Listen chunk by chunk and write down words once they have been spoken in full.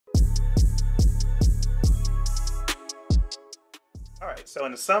So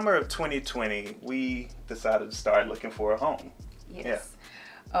in the summer of 2020, we decided to start looking for a home. Yes.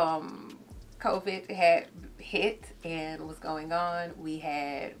 COVID had hit and was going on. We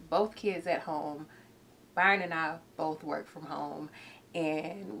had both kids at home. Byron and I both worked from home.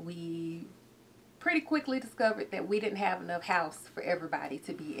 And we pretty quickly discovered that we didn't have enough house for everybody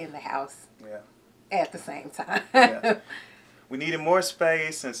to be in the house at the same time. We needed more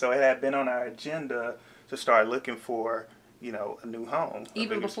space, and so it had been on our agenda to start looking for, a new home.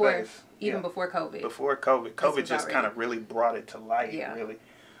 Even before COVID. Before COVID. COVID just kind of really brought it to light, really.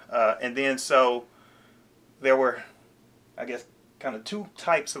 And then so there were, I guess, kind of two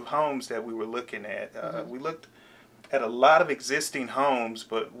types of homes that we were looking at. We looked at a lot of existing homes,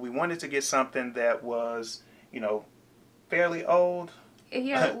 but we wanted to get something that was, fairly old.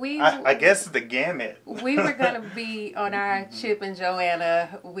 Yeah, I guess the gamut. We were going to be on our Chip and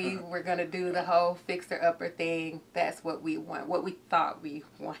Joanna. We were going to do the whole fixer-upper thing. That's what we want, what we thought we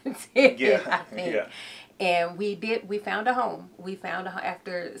wanted, I think. Yeah. And we found a home.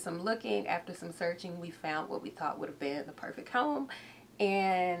 After some looking, after some searching, we found what we thought would have been the perfect home.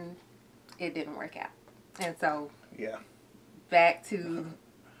 And it didn't work out. And so, back to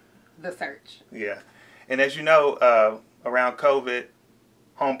the search. Yeah. And as you know, around COVID,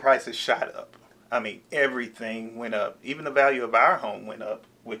 home prices shot up. I mean, everything went up. Even the value of our home went up,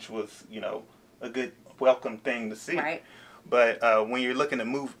 which was, a good, welcome thing to see. Right. But when you're looking to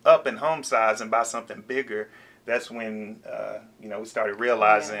move up in home size and buy something bigger, that's when, we started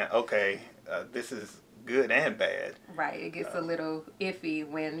realizing, okay, this is good and bad. Right. It gets a little iffy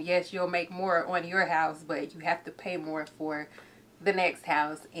when, yes, you'll make more on your house, but you have to pay more for the next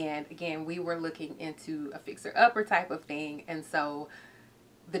house. And again, we were looking into a fixer-upper type of thing. And so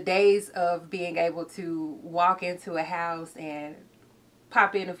the days of being able to walk into a house and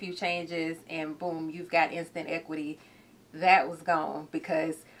pop in a few changes and boom, you've got instant equity, that was gone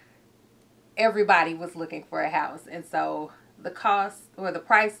because everybody was looking for a house. And so the cost or the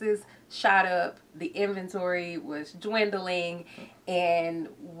prices shot up, the inventory was dwindling, and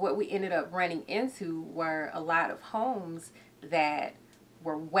what we ended up running into were a lot of homes that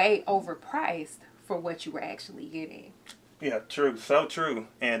were way overpriced for what you were actually getting. Yeah, true. So true.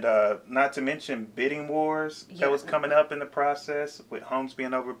 And not to mention bidding wars that was coming up in the process with homes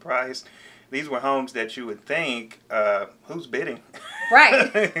being overpriced. These were homes that you would think, who's bidding?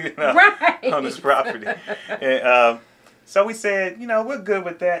 Right. Right. On this property. And, so we said, we're good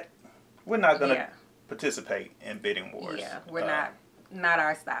with that. We're not going to participate in bidding wars. Yeah, we're not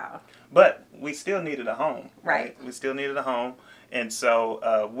our style. But we still needed a home. Right. We still needed a home. And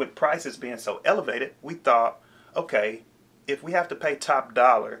so with prices being so elevated, we thought, okay, if we have to pay top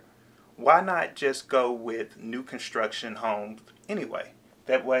dollar, why not just go with new construction homes anyway?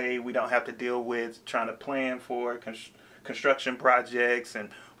 That way we don't have to deal with trying to plan for construction projects and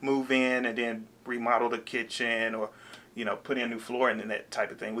move in and then remodel the kitchen or, put in new flooring and that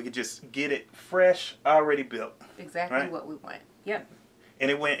type of thing. We could just get it fresh, already built. Exactly what we want. Yep.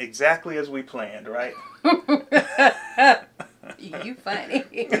 And it went exactly as we planned, right? You funny.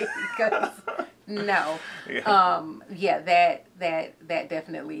 Because no. That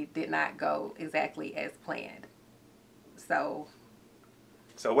definitely did not go exactly as planned. So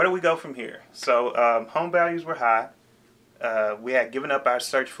where do we go from here? So home values were high. We had given up our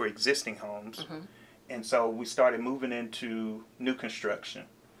search for existing homes. And so we started moving into new construction.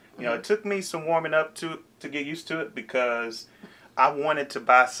 It took me some warming up to get used to it because I wanted to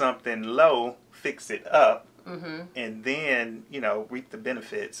buy something low, fix it up, and then, reap the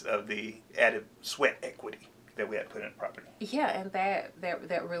benefits of the added sweat equity that we had put in the property. Yeah, and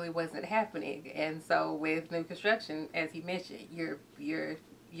that really wasn't happening. And so with new construction, as you mentioned,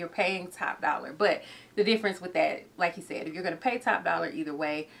 you're paying top dollar. But the difference with that, like you said, if you're going to pay top dollar either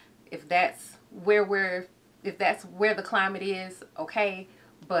way, if that's where the climate is, okay,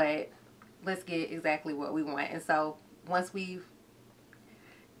 but let's get exactly what we want. And so once we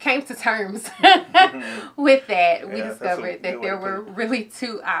came to terms with that, we discovered that there were really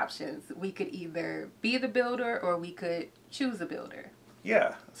two options. We could either be the builder or we could choose a builder.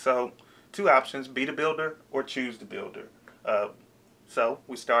 Yeah, so two options, be the builder or choose the builder. So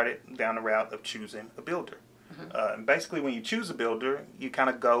we started down the route of choosing a builder. And basically, when you choose a builder, you kind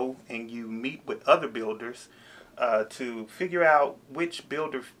of go and you meet with other builders to figure out which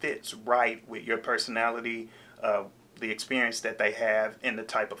builder fits right with your personality, the experience that they have, and the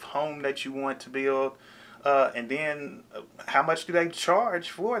type of home that you want to build, and then how much do they charge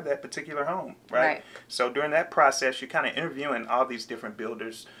for that particular home, right? So during that process, you're kind of interviewing all these different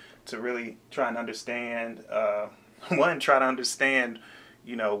builders to really try and understand,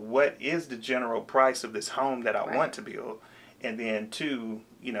 what is the general price of this home that I want to build, and then two,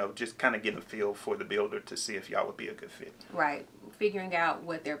 just kind of getting a feel for the builder to see if y'all would be a good fit. Right. Figuring out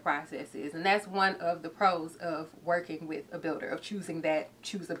what their process is. And that's one of the pros of working with a builder, of choosing that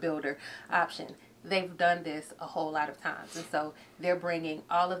choose a builder option. They've done this a whole lot of times. And so they're bringing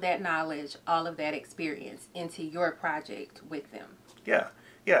all of that knowledge, all of that experience into your project with them. Yeah.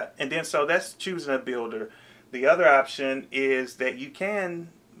 Yeah. And then so that's choosing a builder. The other option is that you can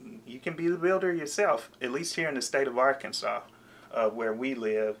be the builder yourself, at least here in the state of Arkansas, where we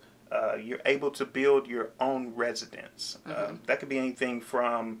live. You're able to build your own residence. That could be anything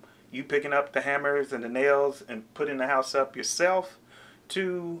from you picking up the hammers and the nails and putting the house up yourself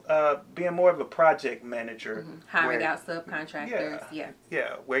to being more of a project manager. Hiring out subcontractors.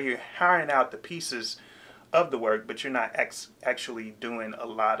 Yeah, where you're hiring out the pieces of the work, but you're not actually doing a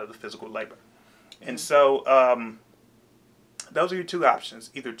lot of the physical labor. And so those are your two options.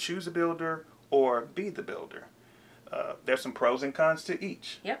 Either choose a builder or be the builder. There's some pros and cons to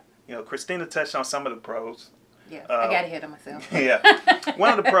each. Yep. Christina touched on some of the pros. Yeah, I got ahead of myself. Yeah.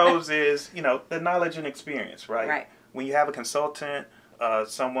 One of the pros is, the knowledge and experience, right? Right. When you have a consultant,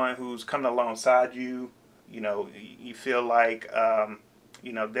 someone who's coming alongside you, you feel like,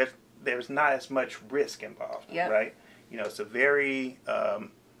 there's not as much risk involved, right? It's a very,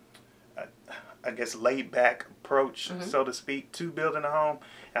 I guess, laid-back approach, so to speak, to building a home.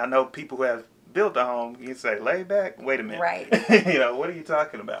 And I know people who have built a home, you say, laid back? Wait a minute. Right. What are you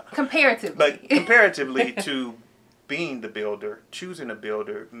talking about? Comparatively. But comparatively to being the builder, choosing a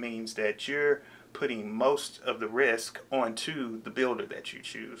builder means that you're putting most of the risk onto the builder that you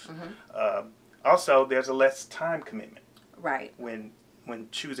choose. Also, there's a less time commitment. Right. When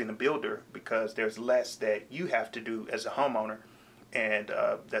choosing a builder, because there's less that you have to do as a homeowner, and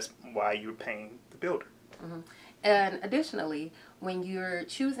that's why you're paying the builder. And additionally, when you're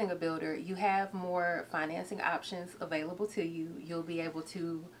choosing a builder, you have more financing options available to you. You'll be able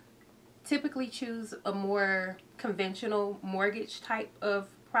to typically choose a more conventional mortgage type of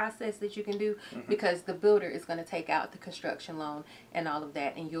process that you can do, because the builder is going to take out the construction loan and all of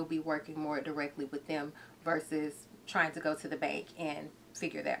that, and you'll be working more directly with them versus trying to go to the bank and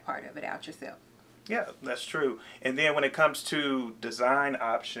figure that part of it out yourself. Yeah, that's true. And then when it comes to design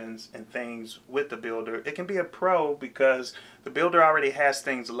options and things with the builder, it can be a pro because the builder already has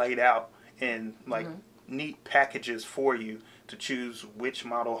things laid out in neat packages for you to choose which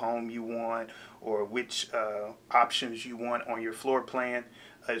model home you want or which options you want on your floor plan.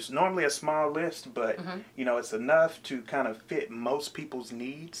 It's normally a small list, but it's enough to kind of fit most people's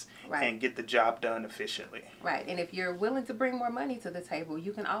needs and get the job done efficiently. Right, and if you're willing to bring more money to the table,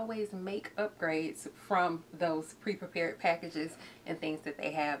 you can always make upgrades from those pre-prepared packages and things that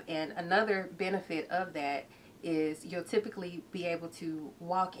they have. And another benefit of that is you'll typically be able to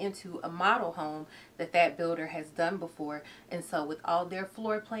walk into a model home that builder has done before, and so with all their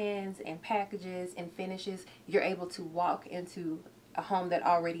floor plans and packages and finishes, you're able to walk into a home that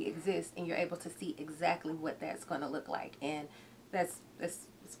already exists, and you're able to see exactly what that's going to look like, and it's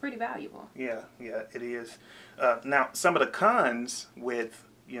pretty valuable. Yeah, it is. Now, some of the cons with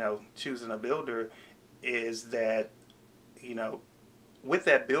choosing a builder is that with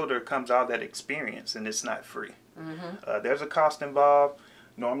that builder comes all that experience, and it's not free. There's a cost involved.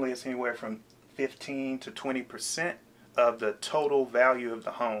 Normally, it's anywhere from 15 to 20% of the total value of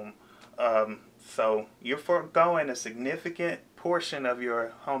the home. So you're foregoing a significant portion of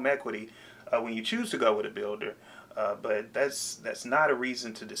your home equity when you choose to go with a builder, but that's not a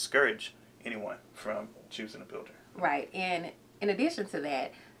reason to discourage anyone from choosing a builder. Right, and in addition to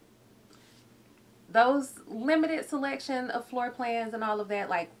that, those limited selection of floor plans and all of that,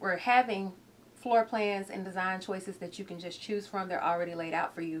 like we're having floor plans and design choices that you can just choose from, they're already laid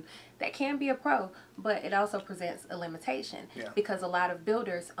out for you. That can be a pro, but it also presents a limitation because a lot of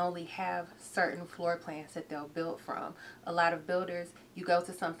builders only have certain floor plans that they'll build from. A lot of builders, you go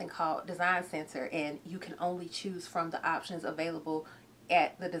to something called Design Center, and you can only choose from the options available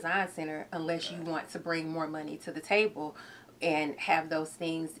at the Design Center unless you want to bring more money to the table and have those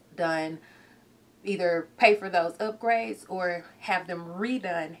things done, either pay for those upgrades or have them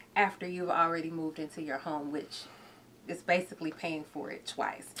redone after you've already moved into your home, which is basically paying for it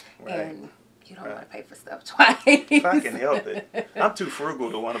twice. Right. And you don't want to pay for stuff twice. If I can help it. I'm too frugal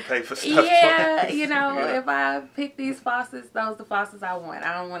to want to pay for stuff twice. Yeah. If I pick these faucets, those are the faucets I want.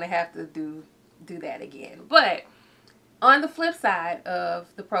 I don't want to have to do that again. But on the flip side of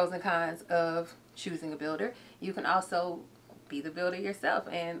the pros and cons of choosing a builder, you can also be the builder yourself.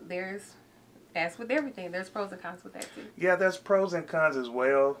 And as with everything, there's pros and cons with that too. Yeah, there's pros and cons as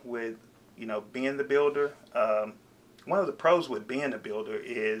well with, being the builder. One of the pros with being a builder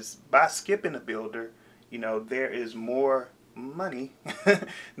is by skipping the builder, there is more money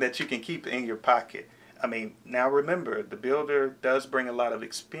that you can keep in your pocket. I mean, now remember, the builder does bring a lot of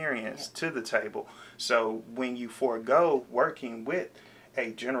experience to the table. So when you forego working with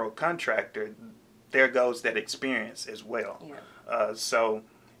a general contractor, there goes that experience as well. So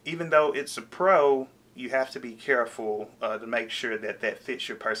even though it's a pro, you have to be careful to make sure that that fits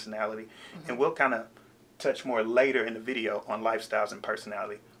your personality. And we'll kind of touch more later in the video on lifestyles and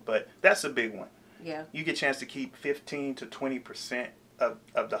personality. But that's a big one. Yeah. You get a chance to keep 15 to 20% of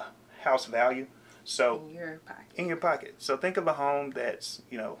the house value. So in your pocket. So think of a home that's,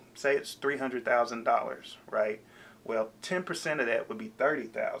 you know, say it's $300,000, right? Well, 10% of that would be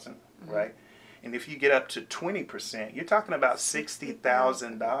 $30,000, right? And if you get up to 20%, you're talking about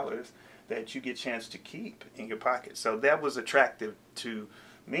 $60,000 that you get a chance to keep in your pocket. So that was attractive to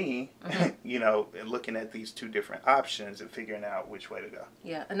me, you know, looking at these two different options and figuring out which way to go.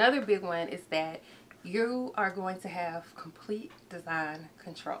 Yeah. Another big one is that you are going to have complete design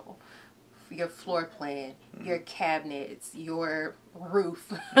control. Your floor plan, your cabinets, your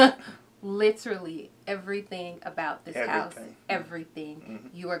roof, literally everything about this house, everything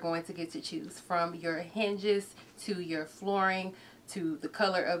you are going to get to choose, from your hinges to your flooring to the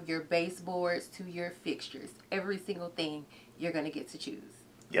color of your baseboards to your fixtures. Every single thing you're going to get to choose.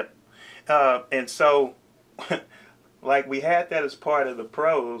 Yep. And so, like, we had that as part of the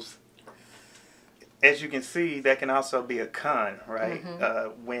pros. As you can see, that can also be a con, right?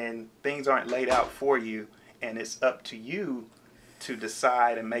 When things aren't laid out for you and it's up to you to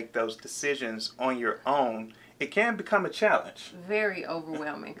decide and make those decisions on your own, it can become a challenge. Very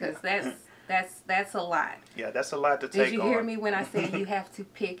overwhelming, because that's a lot. Yeah, that's a lot to take on. Did you hear me when I said you have to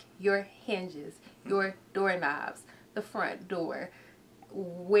pick your hinges, your doorknobs, the front door,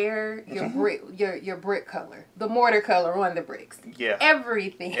 where your brick color, the mortar color on the bricks,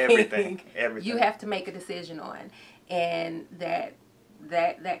 everything you have to make a decision on, and that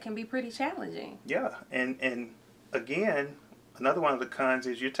can be pretty challenging. Yeah, and again, another one of the cons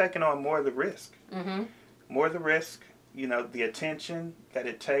is you're taking on more of the risk. More of the risk, you know, the attention that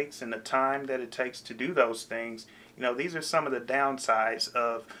it takes and the time that it takes to do those things. You know, these are some of the downsides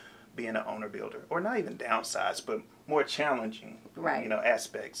of being an owner builder, or not even downsides, but more challenging, you know,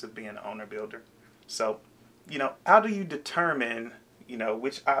 aspects of being an owner builder. So, you know, how do you determine, you know,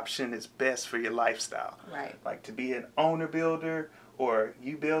 which option is best for your lifestyle? Right. Like, to be an owner builder, or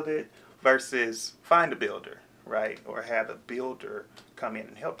you build it, versus find a builder, right? Or have a builder come in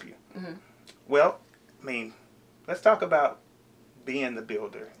and help you. Well, I mean, let's talk about being the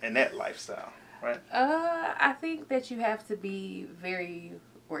builder and that lifestyle, right? I think that you have to be very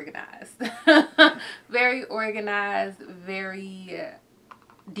organized. Very organized, very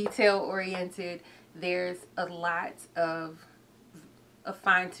detail oriented. There's a lot of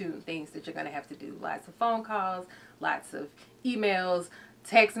fine-tuned things that you're going to have to do. Lots of phone calls, lots of emails,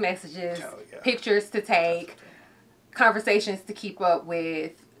 text messages, pictures to take, conversations to keep up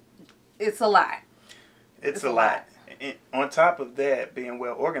with. It's a lot. It's a lot. And on top of that, being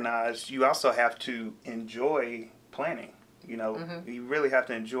well organized, you also have to enjoy planning. You know, you really have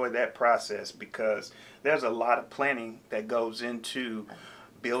to enjoy that process, because there's a lot of planning that goes into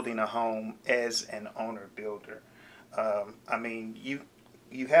building a home as an owner builder. I mean,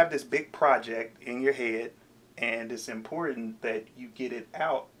 you have this big project in your head, and it's important that you get it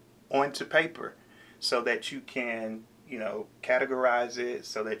out onto paper so that you can, you know, categorize it,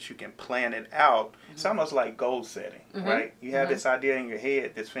 so that you can plan it out. It's almost like goal setting, right? You have this idea in your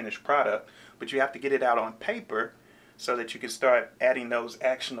head, this finished product, but you have to get it out on paper so that you can start adding those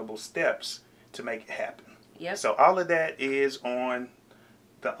actionable steps to make it happen. Yep. So all of that is on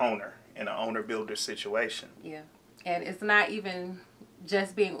the owner in an owner-builder situation. Yeah. And it's not even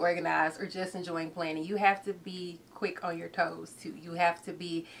just being organized or just enjoying planning. You have to be quick on your toes, too. You have to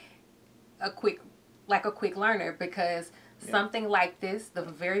be a quick learner, because something like this, the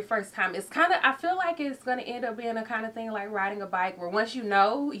very first time, it's kind of, I feel like it's going to end up being a kind of thing like riding a bike, where once you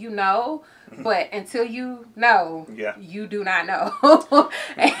know, but until you know, you do not know.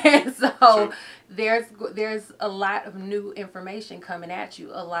 And so there's a lot of new information coming at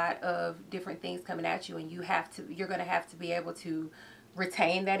you, a lot of different things coming at you, and you're going to have to be able to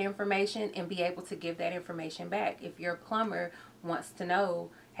retain that information and be able to give that information back. If your plumber wants to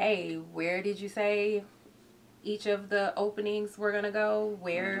know, hey, where did you say each of the openings were going to go?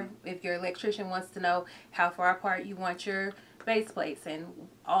 Where, if your electrician wants to know how far apart you want your base plates and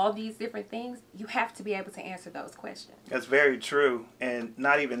all these different things, you have to be able to answer those questions. That's very true. And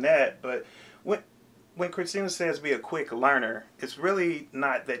not even that, but when Christina says be a quick learner, it's really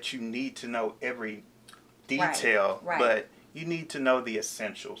not that you need to know every detail, but you need to know the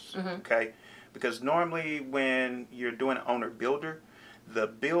essentials, okay? Because normally when you're doing owner builder, the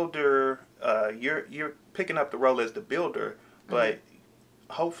builder, you're picking up the role as the builder, but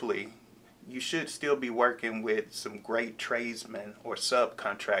hopefully you should still be working with some great tradesmen or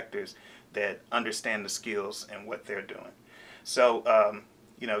subcontractors that understand the skills and what they're doing. So,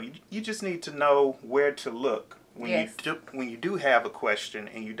 you just need to know where to look when you do have a question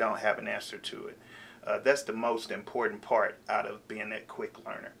and you don't have an answer to it. That's the most important part out of being that quick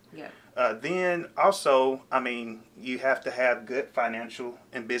learner. Yeah. Then also, I mean, you have to have good financial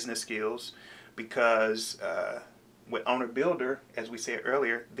and business skills because with owner builder, as we said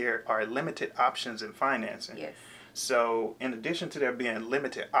earlier, there are limited options in financing. Yes. So in addition to there being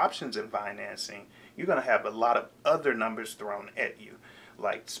limited options in financing, you're going to have a lot of other numbers thrown at you,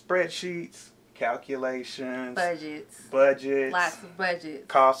 like spreadsheets, calculations, budgets, lots of budgets,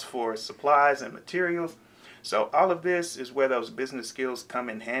 costs for supplies and materials. So all of this is where those business skills come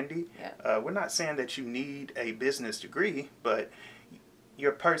in handy. Yeah. We're not saying that you need a business degree, but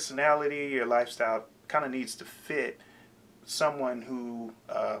your personality, your lifestyle kind of needs to fit someone who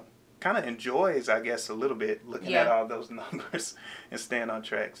kind of enjoys, I guess, a little bit looking at all those numbers and staying on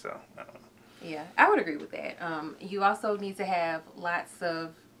track. So I don't know. Yeah, I would agree with that. You also need to have lots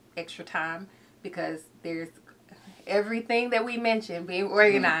of extra time because there's everything that we mentioned, being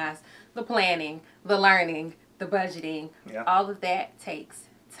organized, the planning, the learning, the budgeting, all of that takes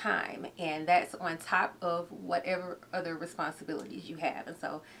time, and that's on top of whatever other responsibilities you have. And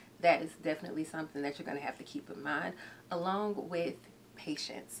so that is definitely something that you're going to have to keep in mind, along with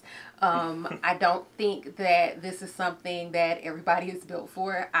patience. I don't think that this is something that everybody is built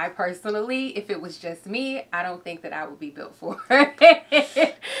for. I personally, if it was just me, I don't think that I would be built for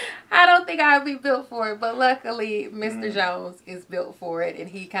it. I don't think I would be built for it, but luckily Mr. Jones is built for it, and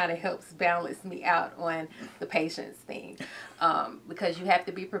he kind of helps balance me out on the patience thing, because you have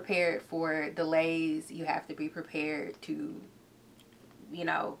to be prepared for delays. You have to be prepared to,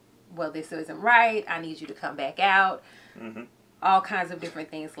 well, this isn't right, I need you to come back out. All kinds of different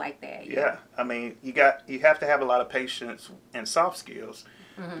things like that. Yeah. I mean, you have to have a lot of patience and soft skills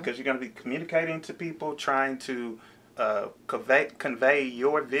because you're going to be communicating to people, trying to convey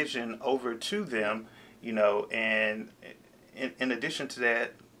your vision over to them, and in addition to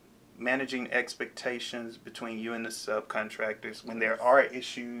that, managing expectations between you and the subcontractors when there are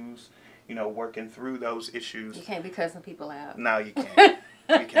issues, working through those issues. You can't be cussing people out. No, you can't.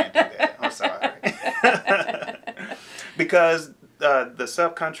 You can't do that. I'm sorry. Because the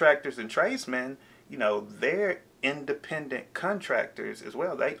subcontractors and tradesmen, they're independent contractors as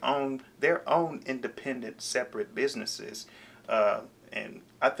well. They own their own independent, separate businesses. And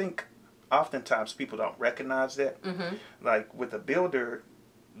I think oftentimes people don't recognize that. Like with a builder,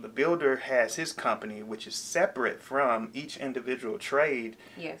 the builder has his company, which is separate from each individual trade.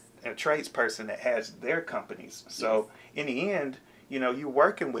 Yes. A tradesperson that has their companies. So in the end, you're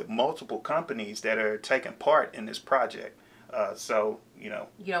working with multiple companies that are taking part in this project. So, you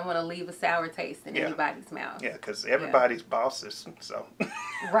don't want to leave a sour taste in anybody's mouth. Yeah, because everybody's bosses, so.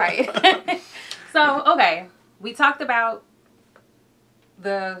 Right. So, okay, we talked about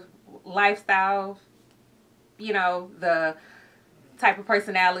the lifestyle, the type of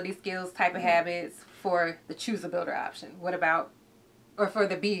personality, skills, type of habits for the choose a builder option. What about, or for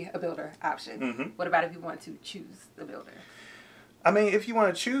the be a builder option? What about if you want to choose the builder? I mean, if you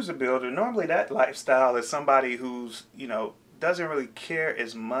want to choose a builder, normally that lifestyle is somebody who's, doesn't really care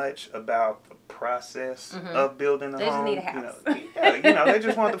as much about the process of building a home. They just need a house. They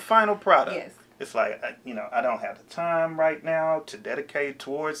just want the final product. Yes. It's like, I don't have the time right now to dedicate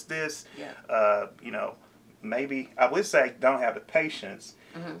towards this. Yeah. Maybe I would say don't have the patience.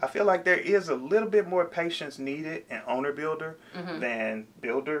 I feel like there is a little bit more patience needed in owner builder than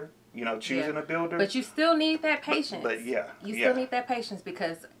builder. Choosing a builder. But you still need that patience. But you still need that patience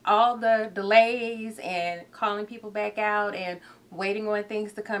because all the delays and calling people back out and waiting on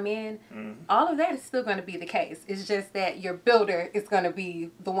things to come in, all of that is still going to be the case. It's just that your builder is going to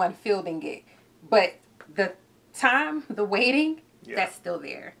be the one fielding it. But the time, the waiting, that's still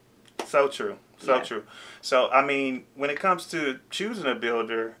there. So true. So true. So I mean, when it comes to choosing a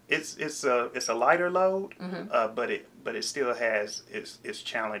builder, it's a lighter load, but it still has its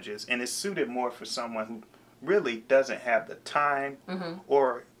challenges, and it's suited more for someone who really doesn't have the time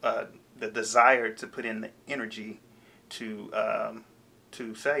or the desire to put in the energy to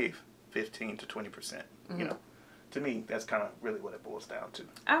save 15 to 20%. To me, that's kind of really what it boils down to.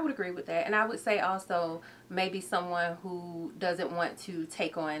 I would agree with that. And I would say also maybe someone who doesn't want to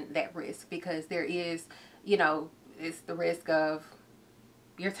take on that risk because there is, it's the risk of,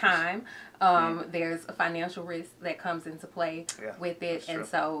 your time. There's a financial risk that comes into play with it. And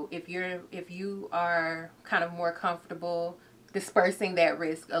so if you are kind of more comfortable dispersing that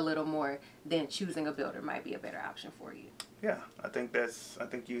risk a little more, then choosing a builder might be a better option for you. Yeah, I think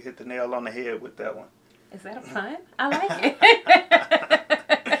you hit the nail on the head with that one. Is that a pun? I like it.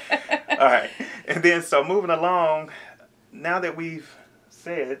 All right. And then, so moving along, now that we've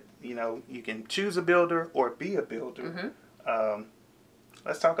said, you can choose a builder or be a builder,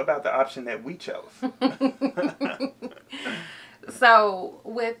 let's talk about the option that we chose. So,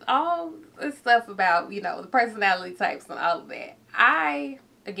 with all this stuff about, the personality types and all of that,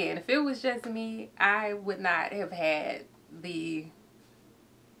 again, if it was just me, I would not have had the...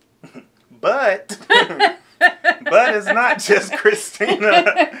 But it's not just Christina.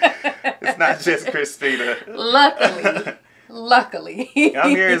 It's not just Christina. Luckily. I'm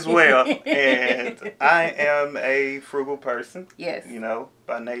here as well. And I am a frugal person. Yes.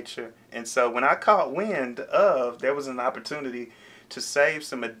 By nature. And so when I caught wind of there was an opportunity to save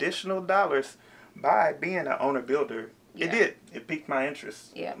some additional dollars by being an owner builder, it piqued my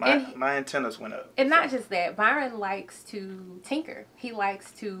interest. Yeah. My antennas went up. And not just that, Byron likes to tinker. He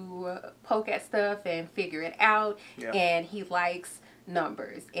likes to poke at stuff and figure it out. Yeah. And he likes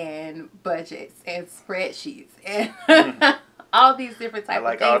numbers and budgets and spreadsheets and all these different types of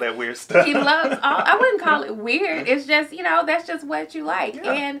things. I like all that weird stuff. He loves I wouldn't call it weird. It's just, that's just what you like.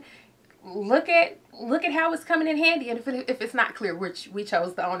 Yeah. And look at how it's coming in handy. And if it's not clear, we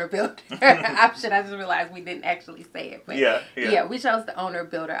chose the owner builder option. I just realized we didn't actually say it. But yeah, we chose the owner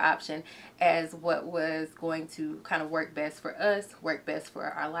builder option as what was going to kind of work best for us, work best for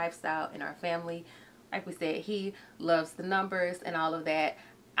our lifestyle and our family. Like we said, he loves the numbers and all of that.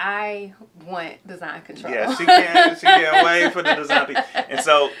 I want design control. Yeah, she can't wait for the design piece. And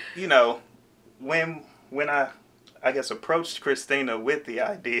so, when I guess approached Christina with the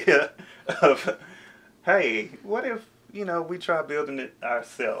idea of, hey, what if, we try building it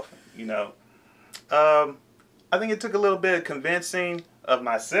ourselves, I think it took a little bit of convincing of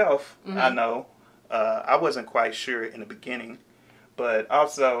myself. I know. I wasn't quite sure in the beginning. But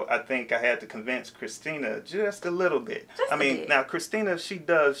also, I think I had to convince Christina just a little bit. Now Christina, she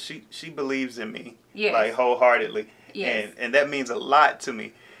believes in me, like wholeheartedly, and that means a lot to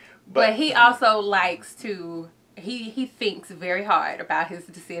me. But he also likes to. He thinks very hard about his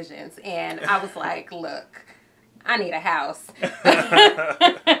decisions, and I was like, look, I need a house,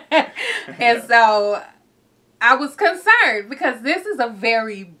 and so I was concerned because this is a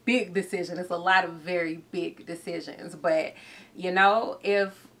very big decision. It's a lot of very big decisions, but.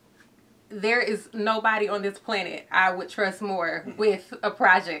 If there is nobody on this planet I would trust more with a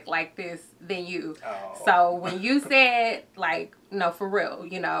project like this than you. Oh. So when you said, no, for real,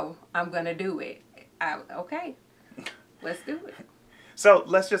 I'm going to do it. Okay, let's do it. So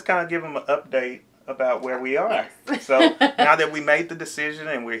let's just kind of give them an update about where we are. Yes. So now that we made the decision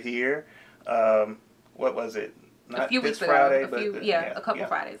and we're here, what was it? Not a few weeks Friday, ago. A couple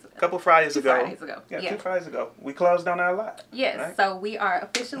Fridays ago. A couple Fridays ago. 2 Fridays ago. Yeah, 2 Fridays ago. We closed on our lot. Yes. Right? So we are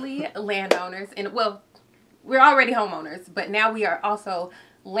officially landowners. And, we're already homeowners, but now we are also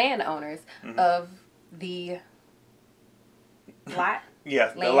landowners of the lot.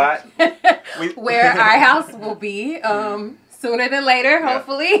 Yeah, the lot. Where our house will be sooner than later,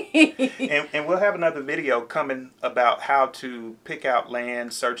 hopefully. and we'll have another video coming about how to pick out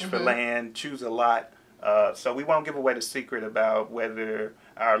land, search for land, choose a lot. So we won't give away the secret about whether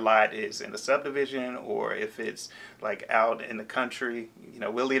our lot is in a subdivision or if it's out in the country.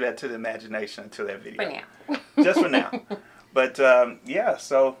 We'll leave that to the imagination until that video. For now. Just for now. But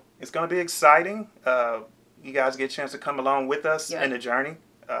so it's going to be exciting. You guys get a chance to come along with us in the journey.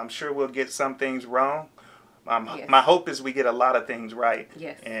 I'm sure we'll get some things wrong. My hope is we get a lot of things right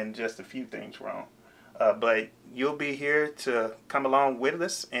and just a few things wrong. But you'll be here to come along with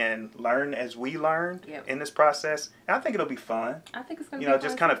us and learn as we learn in this process. And I think it'll be fun. I think it's going to be fun.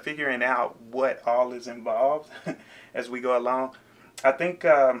 Just kind of figuring out what all is involved as we go along. I think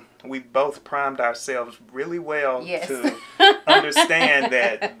we both primed ourselves really well to understand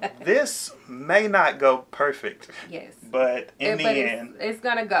that this may not go perfect. Yes. But in the end, it's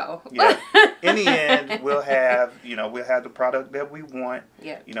gonna go. Yeah. In the end, we'll have the product that we want.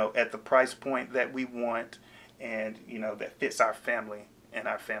 Yeah. At the price point that we want, and that fits our family and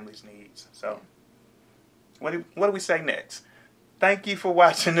our family's needs. So, what do we say next? Thank you for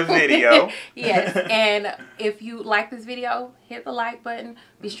watching the video. Yes, and if you like this video, hit the like button.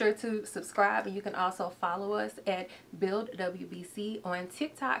 Be sure to subscribe, and you can also follow us at Build WBC on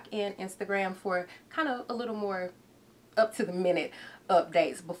TikTok and Instagram for kind of a little more up-to-the-minute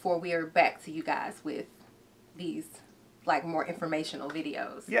updates before we are back to you guys with these like more informational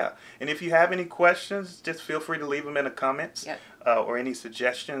videos. Yeah, and if you have any questions, just feel free to leave them in the comments. Yep. Or any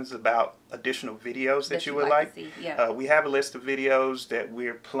suggestions about additional videos that you would like like. to see. Yeah. We have a list of videos that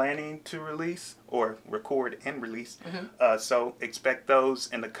we're planning to release or record and release. So expect those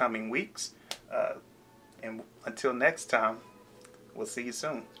in the coming weeks. And until next time, we'll see you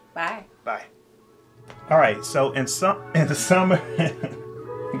soon. Bye. Bye. All right, so in the summer,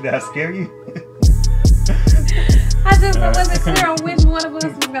 did I scare you? I just wasn't clear on which one of us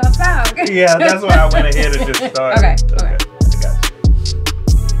was going to talk. Yeah, that's why I went ahead and just started. Okay.